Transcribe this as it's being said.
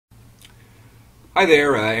Hi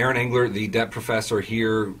there, Aaron Engler, the debt professor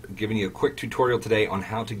here, giving you a quick tutorial today on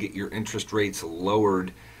how to get your interest rates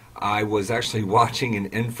lowered. I was actually watching an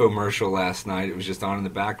infomercial last night. It was just on in the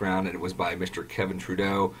background, and it was by Mr. Kevin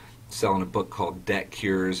Trudeau selling a book called Debt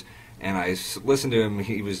Cures. And I listened to him.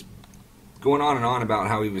 He was going on and on about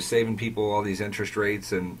how he was saving people all these interest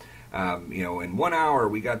rates, and in 1 hour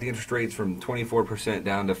we got the interest rates from 24%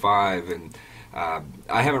 down to 5%. And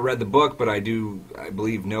I haven't read the book, but I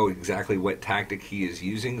believe, know exactly what tactic he is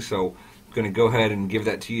using. So I'm going to go ahead and give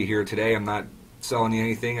that to you here today. I'm not selling you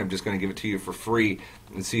anything. I'm just going to give it to you for free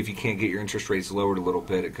and see if you can't get your interest rates lowered a little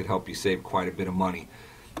bit. It could help you save quite a bit of money.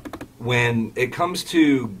 When it comes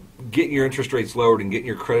to getting your interest rates lowered and getting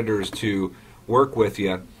your creditors to work with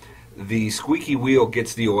you, the squeaky wheel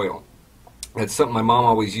gets the oil. That's something my mom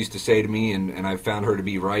always used to say to me, and I've found her to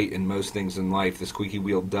be right in most things in life. The squeaky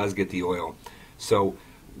wheel does get the oil. So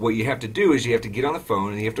what you have to do is you have to get on the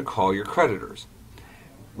phone and you have to call your creditors.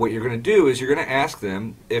 What you're going to do is you're going to ask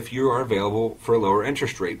them if you are available for a lower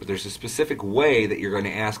interest rate, but there's a specific way that you're going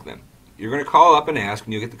to ask them. You're going to call up and ask,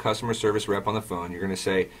 and you'll get the customer service rep on the phone. You're going to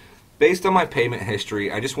say, based on my payment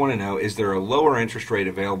history, I just want to know, is there a lower interest rate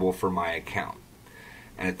available for my account?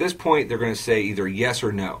 And at this point, they're going to say either yes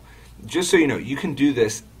or no. Just so you know, you can do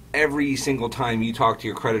this every single time you talk to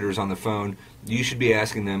your creditors on the phone. You should be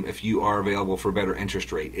asking them if you are available for a better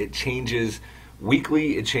interest rate. It changes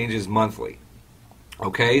weekly, it changes monthly.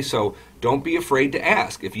 Okay, so don't be afraid to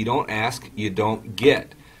ask. If you don't ask, you don't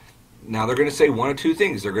get. Now they're going to say one of two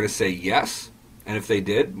things. They're going to say yes, and if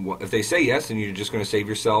they say yes, then you're just going to save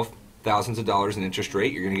yourself thousands of dollars in interest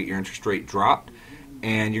rate. You're going to get your interest rate dropped,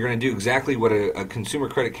 and you're going to do exactly what a consumer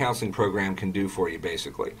credit counseling program can do for you,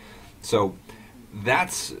 basically. So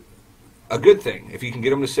that's a good thing. If you can get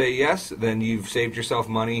them to say yes, then you've saved yourself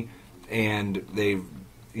money, and they've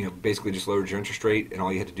basically just lowered your interest rate, and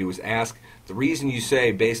all you had to do was ask. The reason you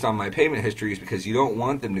say based on my payment history is because you don't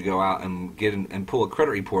want them to go out and and pull a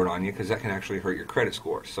credit report on you, because that can actually hurt your credit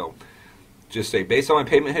score. So just say, based on my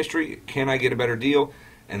payment history, can I get a better deal?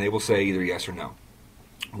 And they will say either yes or no.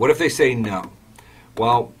 What if they say no?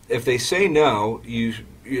 Well, if they say no, your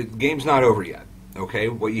game's not over yet. Okay,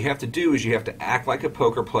 what you have to do is you have to act like a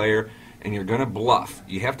poker player, and you're going to bluff.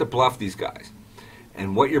 You have to bluff these guys.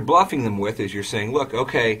 And what you're bluffing them with is you're saying, look,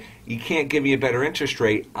 okay, you can't give me a better interest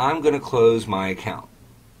rate. I'm going to close my account.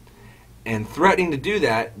 And threatening to do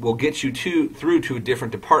that will get you through to a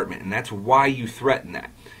different department, and that's why you threaten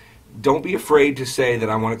that. Don't be afraid to say that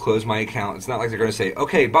I want to close my account. It's not like they're going to say,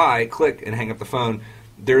 okay, bye, click, and hang up the phone.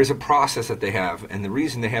 There is a process that they have, and the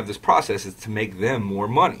reason they have this process is to make them more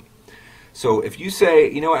money. So if you say,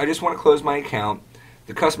 I just want to close my account,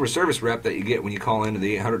 the customer service rep that you get when you call into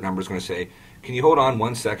the 800 number is going to say, can you hold on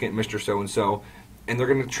 1 second, Mr. So-and-so? And they're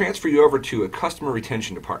going to transfer you over to a customer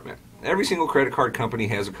retention department. Every single credit card company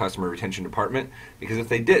has a customer retention department, because if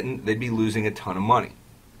they didn't, they'd be losing a ton of money.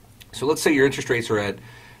 So let's say your interest rates are at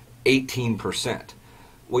 18%.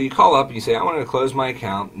 Well, you call up and you say, I want to close my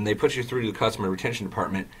account, and they put you through to the customer retention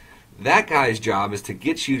department. That guy's job is to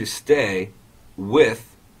get you to stay with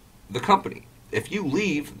the company. If you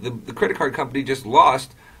leave, the credit card company just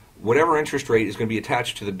lost whatever interest rate is going to be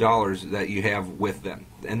attached to the dollars that you have with them.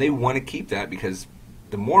 And they want to keep that, because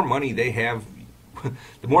the more money they have,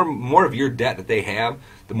 the more of your debt that they have,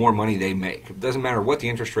 the more money they make. It doesn't matter what the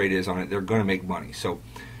interest rate is on it, they're going to make money. So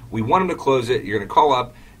we want them to close it. You're going to call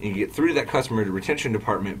up and you get through to that customer retention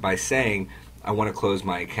department by saying, I want to close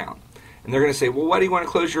my account. And they're going to say, well, why do you want to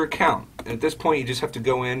close your account? And at this point, you just have to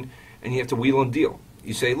go in and you have to wheel and deal.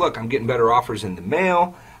 You say, look, I'm getting better offers in the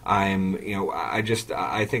mail.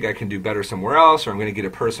 I think I can do better somewhere else, or I'm going to get a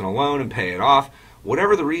personal loan and pay it off.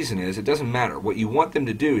 Whatever the reason is, it doesn't matter. What you want them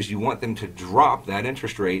to do is you want them to drop that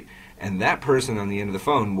interest rate, and that person on the end of the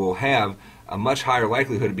phone will have a much higher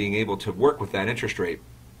likelihood of being able to work with that interest rate.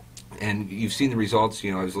 And you've seen the results.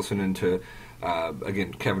 I was listening to,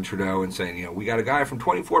 again, Kevin Trudeau, and saying, we got a guy from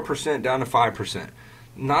 24% down to 5%.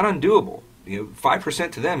 Not undoable.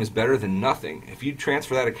 5% to them is better than nothing. If you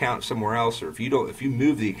transfer that account somewhere else, or if you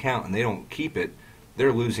move the account and they don't keep it,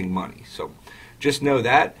 they're losing money. So just know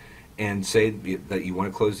that, and say that you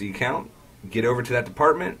want to close the account. Get over to that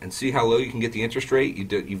department and see how low you can get the interest rate.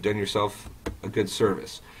 You've done yourself a good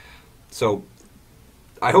service. So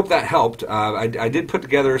I hope that helped. I did put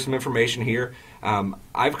together some information here.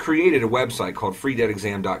 I've created a website called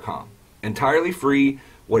freedebtexam.com. Entirely free.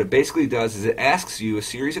 What it basically does is it asks you a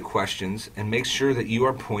series of questions and makes sure that you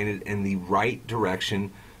are pointed in the right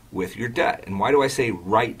direction with your debt. And why do I say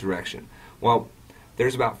right direction? Well,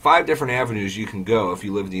 there's about 5 different avenues you can go if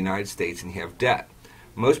you live in the United States and you have debt.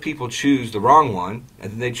 Most people choose the wrong one,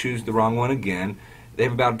 and then they choose the wrong one again. they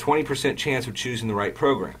have about a 20% chance of choosing the right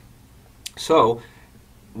program. So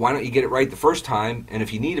why don't you get it right the first time, and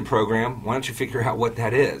if you need a program, why don't you figure out what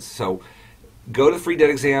that is? So go to the free debt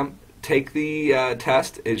exam, take the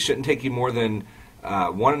test. It shouldn't take you more than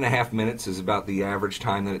 1.5 minutes is about the average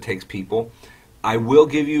time that it takes people. I will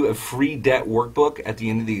give you a free debt workbook at the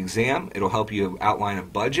end of the exam. It'll help you outline a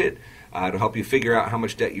budget. It'll help you figure out how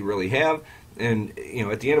much debt you really have. And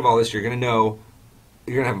at the end of all this, you're going to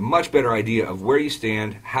have a much better idea of where you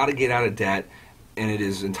stand, how to get out of debt, and it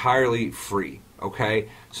is entirely free. Okay?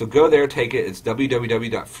 So go there, take it. It's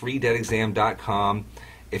www.freedebtexam.com.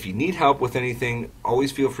 If you need help with anything,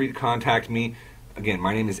 always feel free to contact me. Again,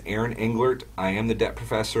 my name is Aaron Englert. I am the Debt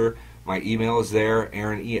Professor. My email is there,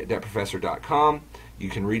 aaron@debtprofessor.com. You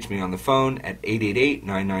can reach me on the phone at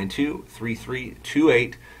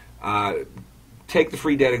 888-992-3328. Take the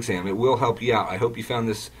free debt exam. It will help you out. I hope you found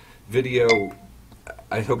this video,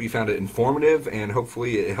 I hope you found it informative, and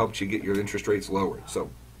hopefully it helped you get your interest rates lowered. So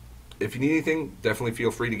if you need anything, definitely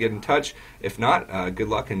feel free to get in touch. If not, good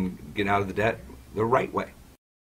luck and get out of the debt the right way.